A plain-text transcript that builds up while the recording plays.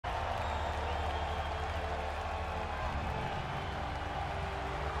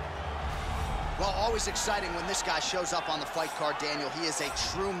Well, always exciting when this guy shows up on the fight card, Daniel. He is a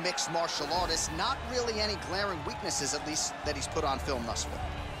true mixed martial artist. Not really any glaring weaknesses, at least, that he's put on film thus far.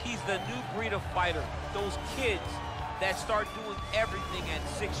 He's the new breed of fighter. Those kids that start doing everything at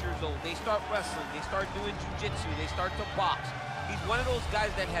 6 years old. They start wrestling, they start doing jiu-jitsu, they start to box. He's one of those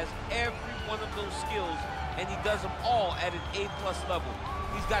guys that has every one of those skills, and he does them all at an A+ level.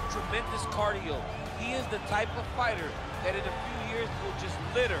 He's got tremendous cardio. He is the type of fighter that in a few years will just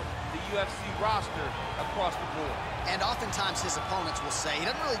litter the UFC roster across the board. And oftentimes his opponents will say he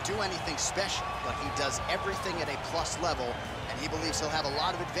doesn't really do anything special, but he does everything at A+ level, and he believes he'll have a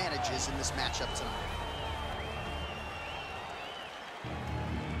lot of advantages in this matchup tonight.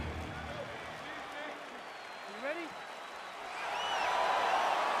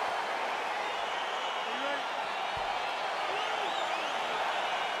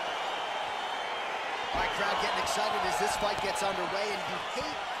 Crowd getting excited as this fight gets underway, and you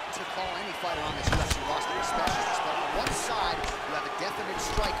hate to call any fighter on this UFC roster a specialist, but on one side, you have a definite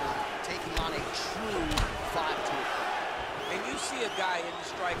striker taking on a true 5-tool player. And you see a guy in the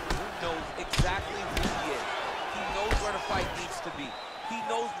striker who knows exactly who he is. He knows where the fight needs to be. He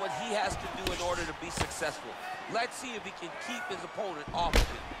knows what he has to do in order to be successful. Let's see if he can keep his opponent off of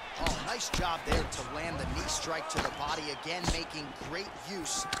him. Oh, nice job there to land the knee strike to the body, again making great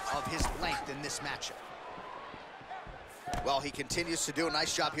use of his length in this matchup. Well, he continues to do a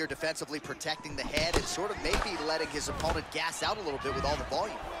nice job here defensively, protecting the head and sort of maybe letting his opponent gas out a little bit with all the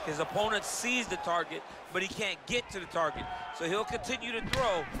volume. His opponent sees the target, but he can't get to the target. So he'll continue to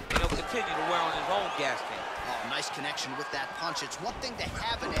throw, and he'll continue to wear on his own gas tank. Oh, nice connection with that punch. It's one thing to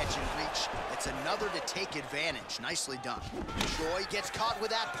have an edge and reach. It's another to take advantage. Nicely done. Choi gets caught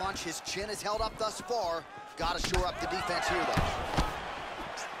with that punch. His chin is held up thus far. Got to shore up the defense here, though.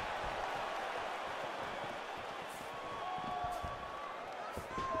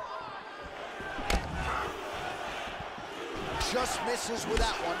 Just misses with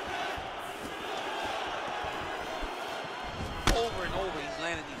that one. Over and over, he's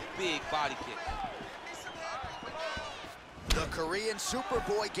landing these big body kicks. The Korean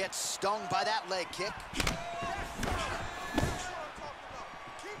Superboy gets stung by that leg kick.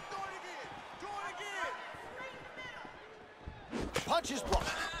 Punch is blocked.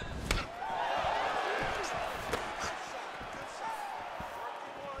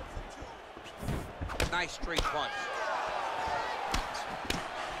 Nice straight punch.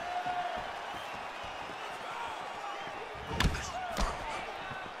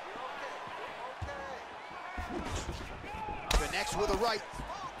 Connects with a right.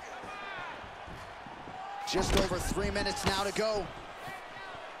 Just over 3 minutes now to go.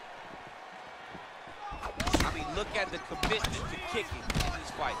 I mean, look at the commitment to kicking in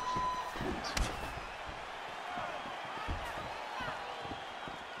this fight.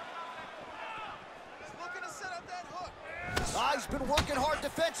 Ah, he's been working hard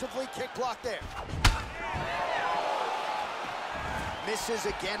defensively. Kick block there. Misses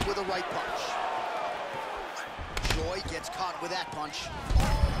again with a right punch. Choi gets caught with that punch.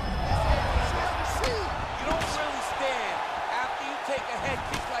 You don't really stand after you take a head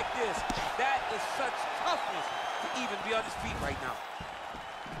kick like this. That is such toughness to even be on his feet right now.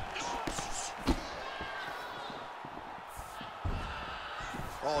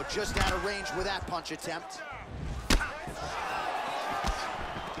 Oh, just out of range with that punch attempt.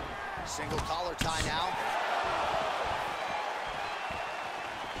 Single collar tie now.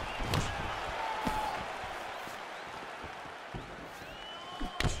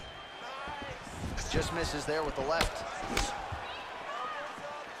 Just misses there with the left.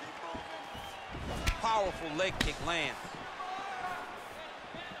 Powerful leg kick lands.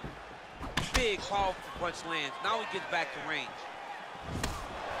 Big, powerful punch lands. Now he gets back to range.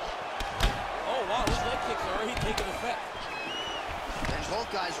 Oh, wow, his leg kicks are already taking effect. And both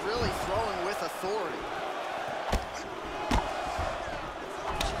guys really throwing with authority.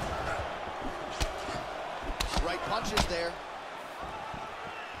 Right punches there.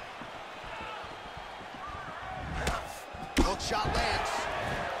 Hook shot lands.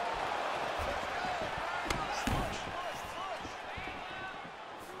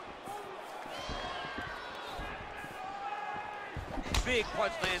 Big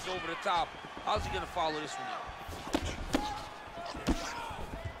punch lands over the top. How's he gonna follow this one up?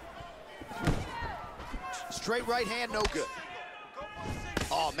 Straight right hand, no good.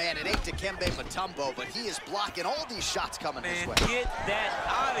 Oh man, it ain't Dikembe Mutombo, but he is blocking all these shots coming his way. Get that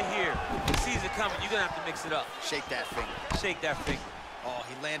out of here. He sees it coming. You're gonna have to mix it up. Shake that finger. Shake that finger. Oh,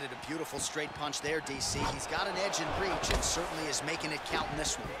 he landed a beautiful straight punch there, DC. He's got an edge in reach and certainly is making it count in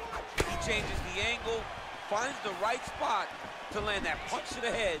this one. He changes the angle, finds the right spot to land that punch to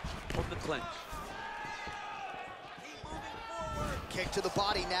the head from the clinch. kick to the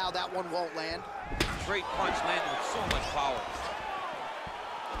body now. That one won't land. Great punch landed with so much power.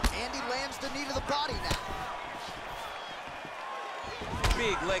 And he lands the knee to the body now.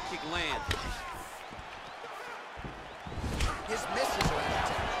 Big leg kick land. His misses are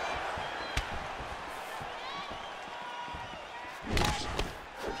entertaining.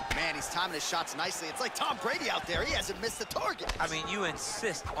 Man, he's timing his shots nicely. It's like Tom Brady out there. He hasn't missed the target. I mean, you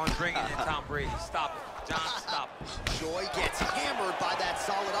insist on bringing in Tom Brady. Stop it, John, stop it. Choi gets hammered by that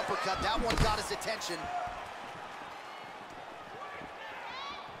solid uppercut. That one got his attention.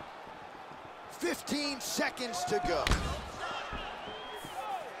 15 seconds to go.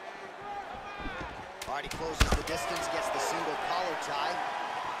 All right, he closes the distance, gets the single collar tie.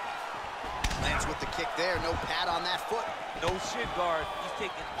 Lands with the kick there, no pad on that foot. No shin guard. He's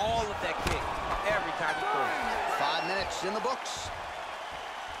taking all of that kick every time he throws. 5 minutes in the books.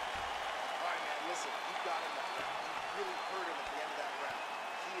 All right, man, listen, you got him. You really hurt him at the end of that round.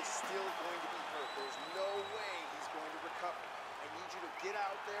 He is still going to be hurt. There's no way he's going to recover. I need you to get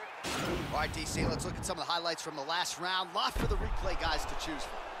out there. All right, DC, let's look at some of the highlights from the last round. Lot for the replay guys to choose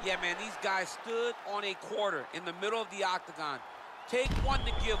from. Yeah, man, these guys stood on a quarter in the middle of the octagon. Take one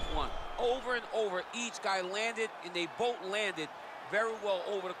to give one. Over and over, each guy landed, and they both landed very well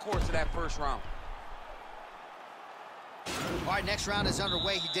over the course of that first round. All right, next round is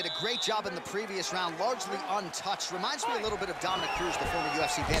underway. He did a great job in the previous round, largely untouched. Reminds me a little bit of Dominic Cruz, the former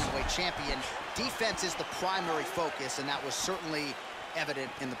UFC bantamweight champion. Defense is the primary focus, and that was certainly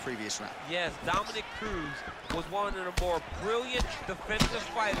evident in the previous round. Yes, Dominic Cruz was one of the more brilliant defensive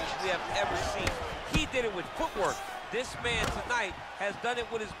fighters we have ever seen. He did it with footwork. This man tonight has done it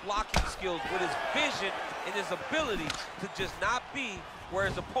with his blocking skills, with his vision, and his ability to just not be where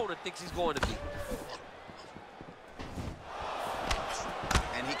his opponent thinks he's going to be.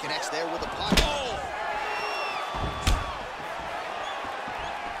 And he connects there with a punch. Oh!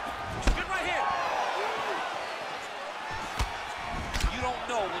 Good right here. You don't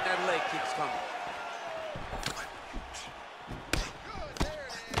know when that leg kick's coming.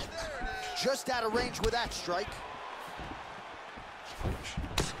 Just out of range with that strike.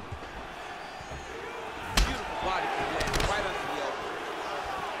 Beautiful body kick land right under the elbow.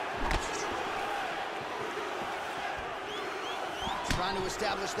 Trying to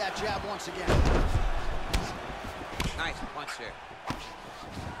establish that jab once again. Nice punch there.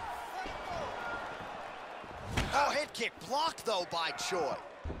 Oh, head kick blocked, though, by Choi.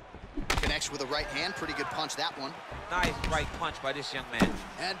 Connects with a right hand. Pretty good punch, that one. Nice right punch by this young man.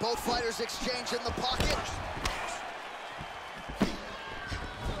 And both fighters exchange in the pocket.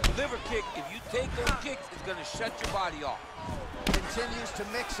 Liver kick, if you take those kicks, it's going to shut your body off. Continues to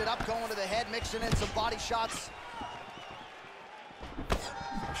mix it up, going to the head, mixing in some body shots.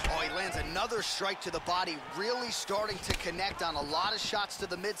 Oh, he lands another strike to the body, really starting to connect on a lot of shots to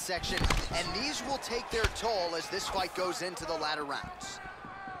the midsection, and these will take their toll as this fight goes into the latter rounds.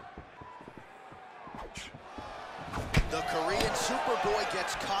 The Korean Superboy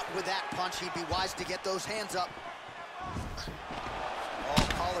gets caught with that punch. He'd be wise to get those hands up. Oh,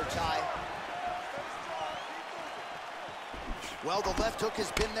 collar tie. Well, the left hook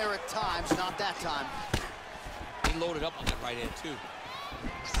has been there at times, not that time. He loaded up on that right hand, too.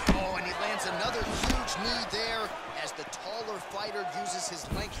 Oh, and he lands another huge knee there as the taller fighter uses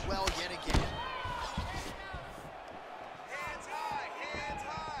his length well yet again. Hands high, hands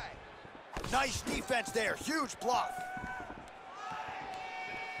high. Nice defense there, huge block.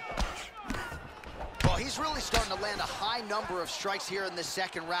 Well, he's really starting to land a high number of strikes here in this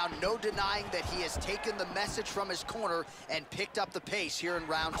second round. No denying that he has taken the message from his corner and picked up the pace here in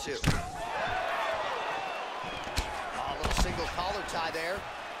round two. Oh, a little single collar tie there.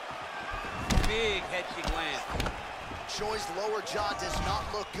 Big head kick land. Choi's lower jaw does not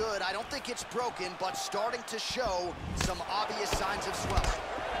look good. I don't think it's broken, but starting to show some obvious signs of swelling.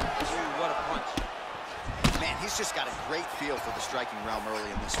 Ooh, what a punch. Man, he's just got a great feel for the striking realm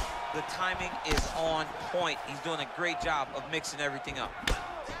early in this one. The timing is on point. He's doing a great job of mixing everything up.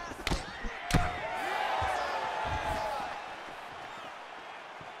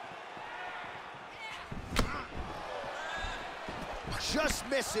 Just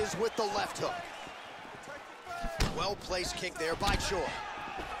misses with the left hook. Well-placed kick there by Choi.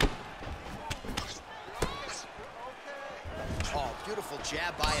 Oh, beautiful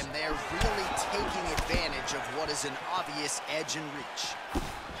jab by him there, really taking advantage of what is an obvious edge and reach.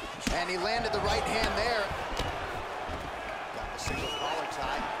 And he landed the right hand there. Got the single collar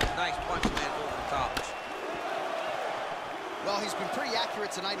tie. Nice punch, man, over the top. Well, he's been pretty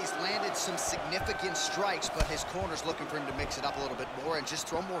accurate tonight. He's landed some significant strikes, but his corner's looking for him to mix it up a little bit more and just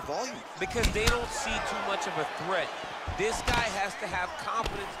throw more volume. Because they don't see too much of a threat. This guy has to have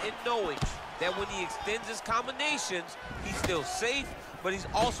confidence in knowing that when he extends his combinations, he's still safe, but he's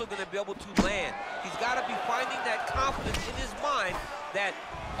also going to be able to land. He's got to be finding that confidence in his mind that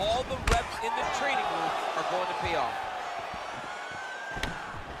all the reps in the training room are going to pay off.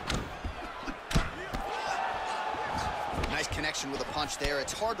 Nice connection with a punch there.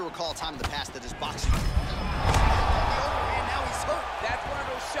 It's hard to recall a time in the past that his boxing... And now he's hurt. That's one of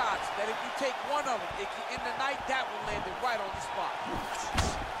those shots that if you take one of them, in the night, that one landed right on the spot.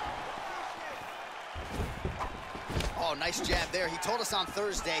 Oh, nice jab there. He told us on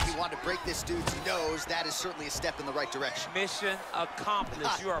Thursday he wanted to break this dude's nose. That is certainly a step in the right direction. Mission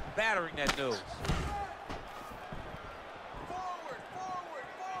accomplished. You are battering that nose.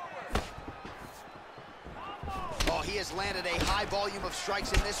 Oh, he has landed a high volume of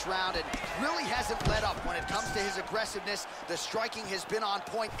strikes in this round and really hasn't let up when it comes to his aggressiveness. The striking has been on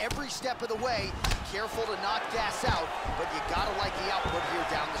point every step of the way. Careful to not gas out, but you gotta like the output here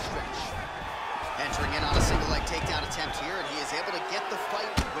down the stretch. Entering in on a single leg takedown attempt here, and he is able to get the fight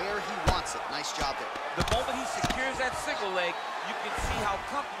where he wants it. Nice job there. The moment he secures that single leg, you can see how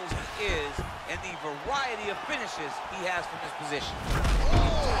comfortable he is and the variety of finishes he has from this position.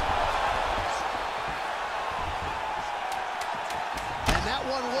 Oh! And that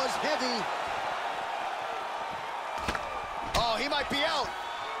one was heavy. Oh, he might be out.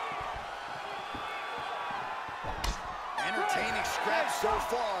 Entertaining scrap so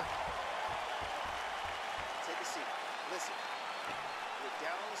far. Take a seat. Listen, we're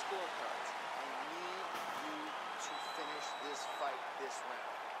down on the scorecards. I need you to finish this fight this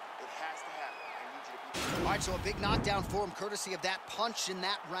round. It has to happen. I need you to be... All right, so a big knockdown for him, courtesy of that punch in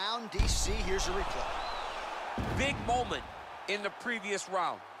that round. DC, here's a replay. Big moment in the previous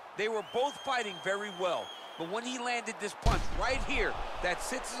round. They were both fighting very well, but when he landed this punch right here that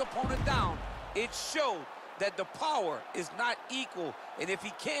sits his opponent down, it showed that the power is not equal, and if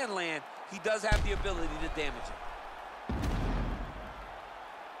he can land, he does have the ability to damage it.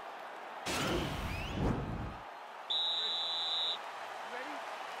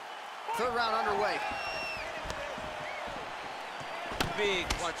 Third round underway. Big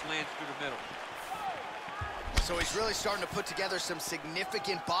punch lands through the middle. So he's really starting to put together some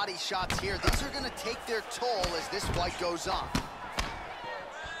significant body shots here. These are going to take their toll as this fight goes on.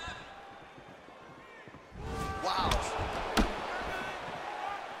 Wow.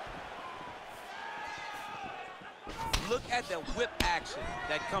 Look at the whip action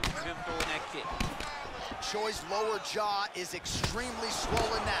that comes from him throwing that kick. Choi's lower jaw is extremely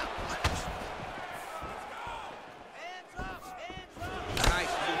swollen now. Nice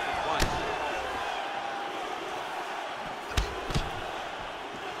looking punch.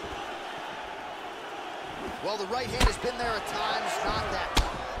 Well, the right hand has been there at times, not that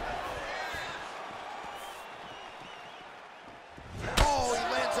time. Oh, he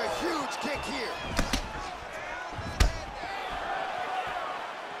lands a huge kick here.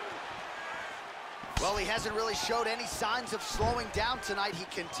 Well, he hasn't really showed any signs of slowing down tonight. He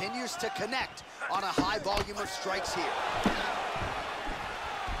continues to connect on a high volume of strikes here.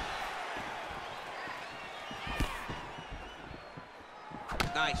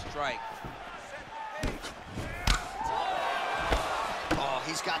 Nice strike. Oh,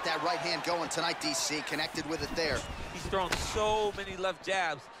 he's got that right hand going tonight, DC. Connected with it there. He's thrown so many left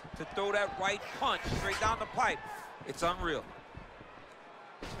jabs to throw that right punch straight down the pipe. It's unreal.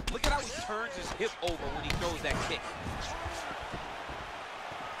 Look at how he turns his hip over when he throws that kick.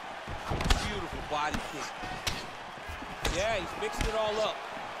 Beautiful body kick. Yeah, he's mixed it all up.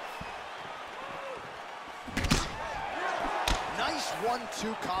 Nice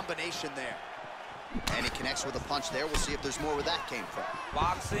 1-2 combination there. And he connects with a punch there. We'll see if there's more where that came from.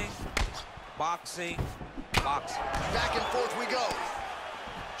 Boxing, boxing, boxing. Back and forth we go.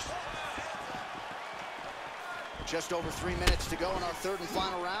 Just over 3 minutes to go in our third and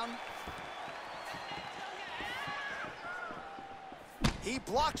final round. He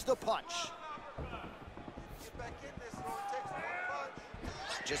blocks the punch. Get back in this, it only takes one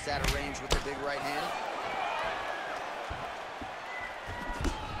punch. Just out of range with the big right hand.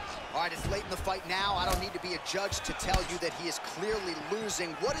 All right, it's late in the fight now. I don't need to be a judge to tell you that he is clearly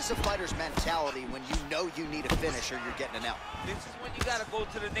losing. What is a fighter's mentality when you know you need a finish or you're getting an L? This is when you gotta go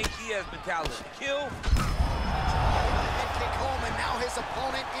to the Nate Diaz mentality. Kill. Head kick home, and now his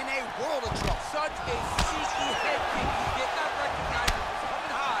opponent in a world of trouble. Such a sneaky head kick. He did not recognize it was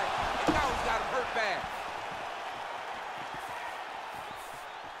coming high, and now he's got him hurt bad.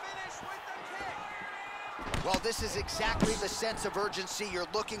 Finish with the kick. Well, this is exactly the sense of urgency you're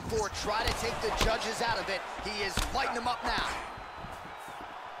looking for. Try to take the judges out of it. He is lighting them up now.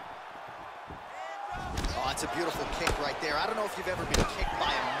 Oh, that's a beautiful kick right there. I don't know if you've ever been kicked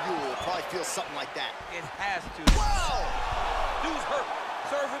by a mule. Probably feels something like that. It has to. Whoa! Dude's hurt.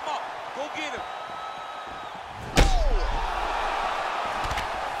 Serve him up. Go get him. Oh!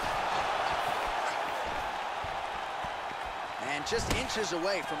 And just inches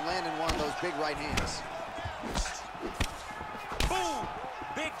away from landing one of those big right hands. Boom!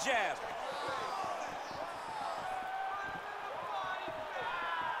 Big jab.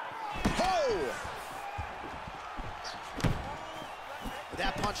 Oh!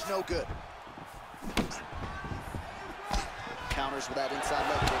 That punch no good. Counters with that inside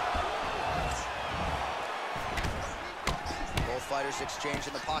leg kick. Both fighters exchange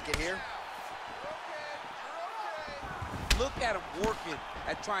in the pocket here. Look at him working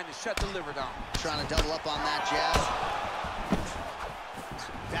at trying to shut the liver down. Trying to double up on that jab.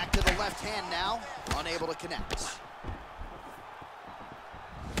 Back to the left hand now. Unable to connect.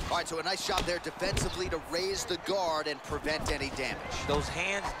 All right, so a nice job there defensively to raise the guard and prevent any damage. Those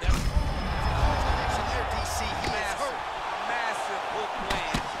hands never... Connection there, DC. He is hurt. Massive hook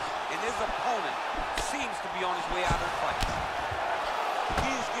lands, and his opponent seems to be on his way out of the fight.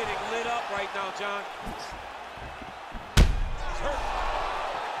 He's getting lit up right now, John. He's hurt.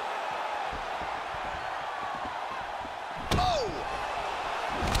 Oh!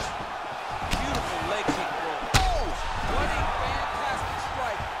 Beautiful leg kick throw. Oh! What a fantastic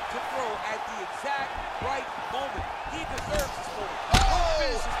strike to throw at the exact right moment. He deserves this moment. Oh!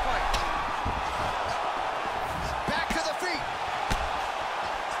 Finish his fight. Back to the feet.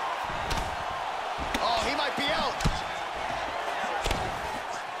 Oh, he might be out.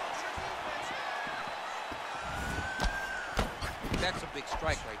 That's a big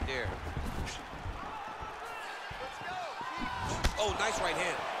strike right there. Oh, nice right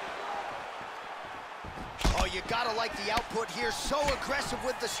hand. Oh, you gotta like the output here. So aggressive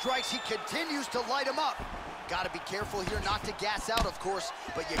with the strikes. He continues to light him up. Gotta be careful here not to gas out, of course,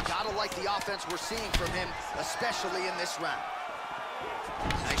 but you gotta like the offense we're seeing from him, especially in this round.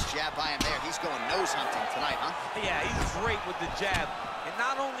 Nice jab by him there. He's going nose hunting tonight, huh? Yeah, he's great with the jab. And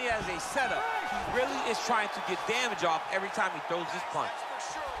not only as a setup, he really is trying to get damage off every time he throws this punch.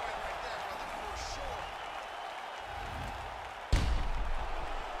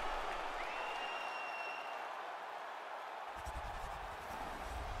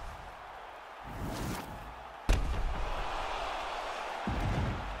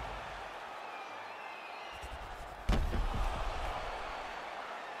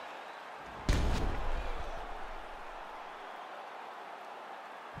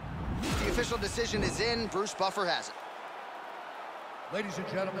 The official decision is in. Bruce Buffer has it. Ladies and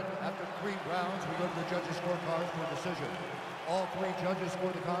gentlemen, after 3 rounds, we go to the judges' scorecards for a decision. All 3 judges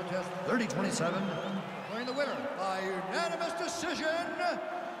scored the contest 30-27, declaring the winner by unanimous decision,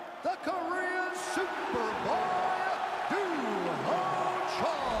 the Korean Superboy, Choi.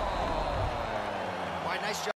 All right, nice job.